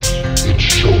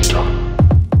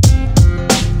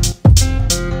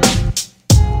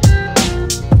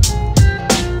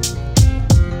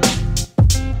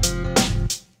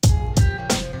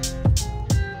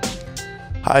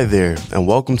Hi there, and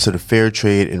welcome to the Fair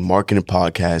Trade and Marketing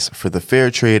Podcast for the Fair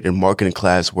Trade and Marketing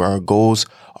class, where our goals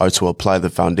are to apply the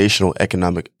foundational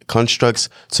economic constructs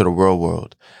to the real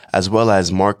world, as well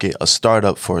as market a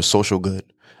startup for a social good.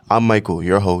 I'm Michael,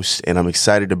 your host, and I'm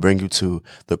excited to bring you to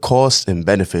the costs and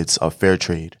benefits of fair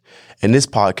trade. In this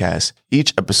podcast,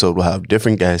 each episode will have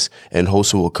different guests and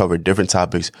hosts who will cover different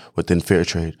topics within fair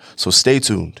trade, so stay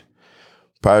tuned.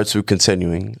 Prior to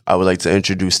continuing, I would like to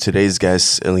introduce today's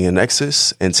guests, Alien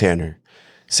Nexus and Tanner.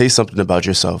 Say something about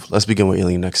yourself. Let's begin with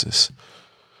Alien Nexus.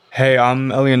 Hey,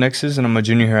 I'm Alien Nexus, and I'm a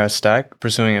junior here at Stack,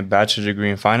 pursuing a bachelor's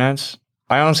degree in finance.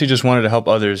 I honestly just wanted to help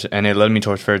others, and it led me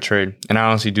towards fair trade, and I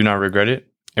honestly do not regret it.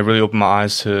 It really opened my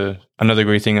eyes to another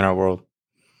great thing in our world.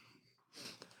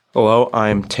 Hello,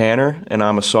 I'm Tanner, and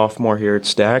I'm a sophomore here at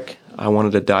Stack. I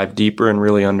wanted to dive deeper and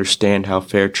really understand how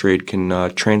fair trade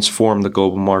can transform the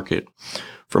global market.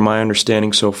 From my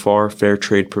understanding so far, fair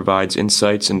trade provides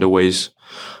insights into ways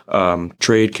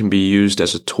trade can be used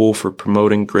as a tool for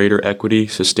promoting greater equity,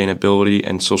 sustainability,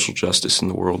 and social justice in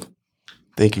the world.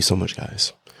 Thank you so much,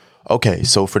 guys. Okay,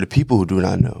 so for the people who do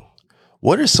not know,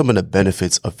 what are some of the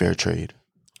benefits of fair trade?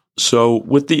 So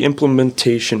with the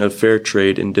implementation of fair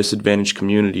trade in disadvantaged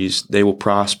communities, they will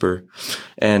prosper,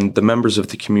 and the members of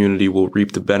the community will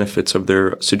reap the benefits of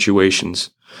their situations.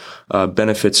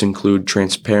 Benefits include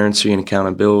transparency and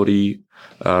accountability,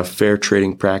 fair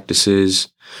trading practices,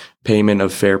 payment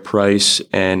of fair price,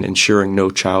 and ensuring no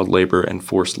child labor and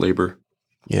forced labor.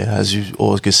 Yeah, as you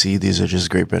all can see, these are just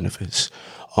great benefits.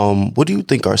 What do you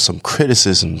think are some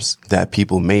criticisms that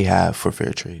people may have for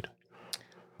fair trade?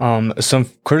 Some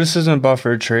criticism about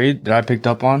fair trade that I picked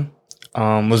up on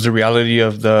was the reality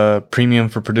of the premium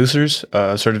for producers,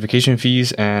 certification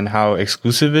fees, and how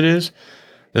exclusive it is.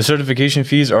 The certification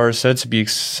fees are said to be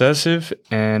excessive,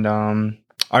 and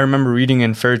I remember reading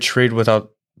in Fair Trade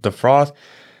Without the Froth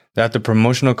that the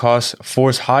promotional costs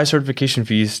force high certification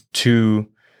fees to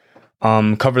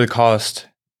cover the cost,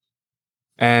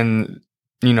 and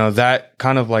that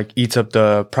kind of like eats up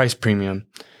the price premium.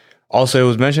 Also, it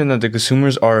was mentioned that the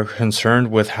consumers are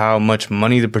concerned with how much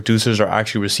money the producers are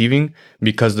actually receiving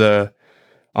because the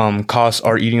costs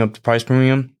are eating up the price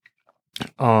premium.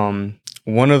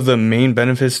 One of the main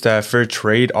benefits that fair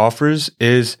trade offers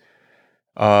is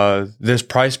this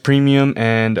price premium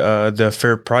and the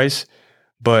fair price,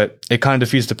 but it kind of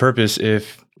defeats the purpose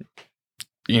if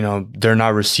they're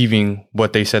not receiving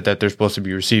what they said that they're supposed to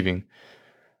be receiving.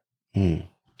 All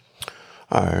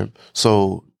right.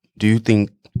 So, do you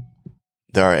think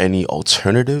there are any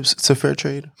alternatives to fair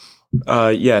trade?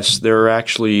 Yes, there are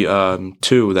actually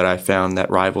two that I found that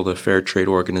rival the Fair Trade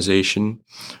Organization.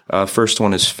 First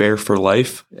one is Fair for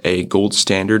Life, a gold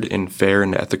standard in fair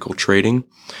and ethical trading,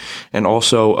 and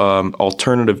also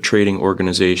alternative trading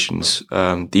organizations.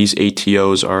 These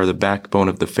ATOs are the backbone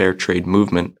of the fair trade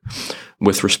movement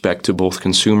with respect to both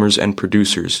consumers and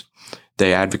producers.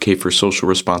 They advocate for social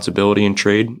responsibility in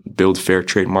trade, build fair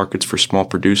trade markets for small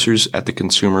producers at the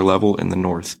consumer level in the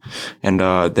North, and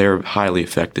they're highly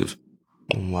effective.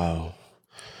 Wow.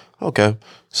 Okay.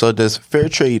 So does fair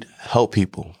trade help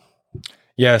people?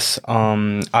 Yes.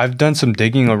 I've done some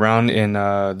digging around in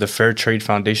the Fair Trade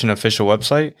Foundation official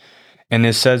website, and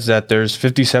it says that there's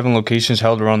 57 locations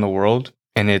held around the world,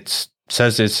 and it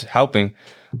says it's helping.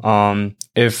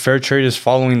 If fair trade is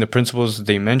following the principles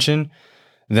they mention,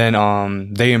 then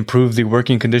they improve the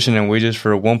working condition and wages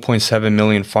for 1.7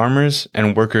 million farmers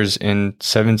and workers in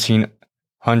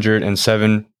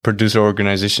 1,707 producer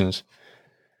organizations.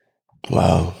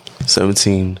 Wow.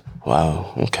 17.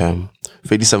 Wow. Okay.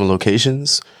 57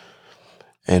 locations.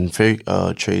 And fair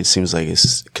trade seems like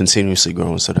it's continuously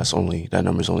growing, so that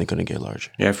number is only going to get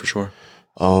larger. Yeah, for sure.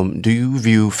 Do you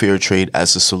view fair trade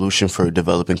as a solution for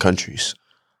developing countries?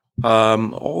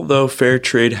 Although fair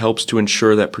trade helps to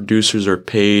ensure that producers are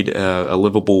paid a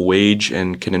livable wage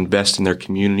and can invest in their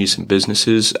communities and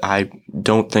businesses, I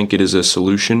don't think it is a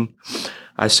solution.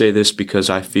 I say this because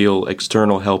I feel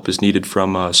external help is needed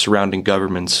from surrounding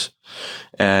governments,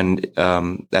 and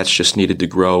that's just needed to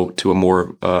grow to a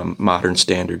more modern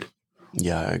standard.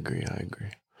 Yeah, I agree.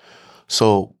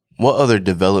 So what other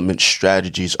development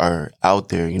strategies are out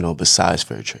there, besides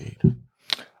fair trade?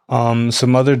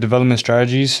 Some other development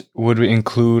strategies would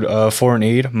include foreign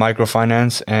aid,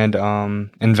 microfinance, and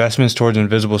investments towards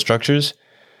invisible structures.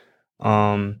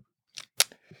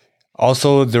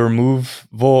 Also, the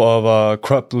removal of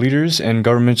corrupt leaders and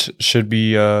governments should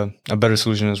be a better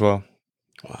solution as well.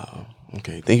 Wow.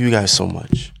 Okay. Thank you guys so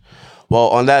much. Well,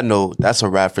 on that note, that's a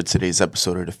wrap for today's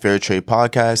episode of the Fair Trade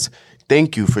Podcast.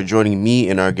 Thank you for joining me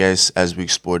and our guests as we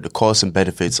explored the costs and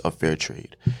benefits of fair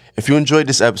trade. If you enjoyed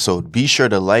this episode, be sure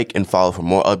to like and follow for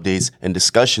more updates and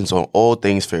discussions on all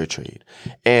things fair trade.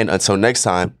 And until next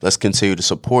time, let's continue to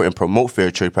support and promote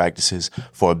fair trade practices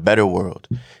for a better world.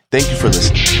 Thank you for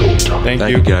listening. Thank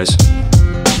you, guys.